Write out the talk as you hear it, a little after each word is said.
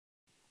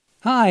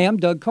Hi, I'm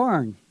Doug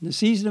Karn. The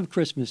season of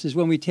Christmas is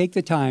when we take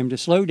the time to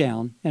slow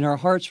down and our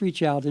hearts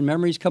reach out and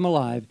memories come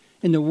alive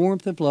in the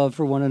warmth of love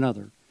for one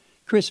another.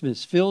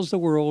 Christmas fills the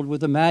world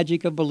with the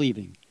magic of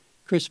believing.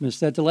 Christmas,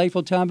 that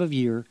delightful time of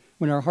year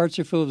when our hearts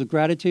are filled with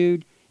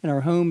gratitude and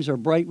our homes are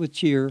bright with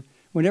cheer,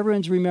 when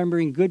everyone's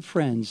remembering good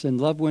friends and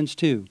loved ones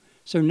too.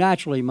 So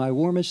naturally, my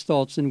warmest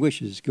thoughts and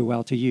wishes go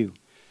out to you.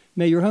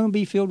 May your home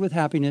be filled with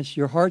happiness,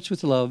 your hearts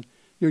with love,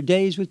 your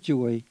days with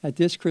joy at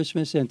this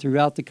Christmas and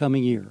throughout the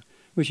coming year.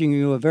 Wishing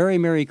you a very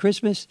Merry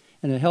Christmas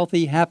and a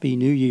healthy, happy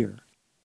New Year.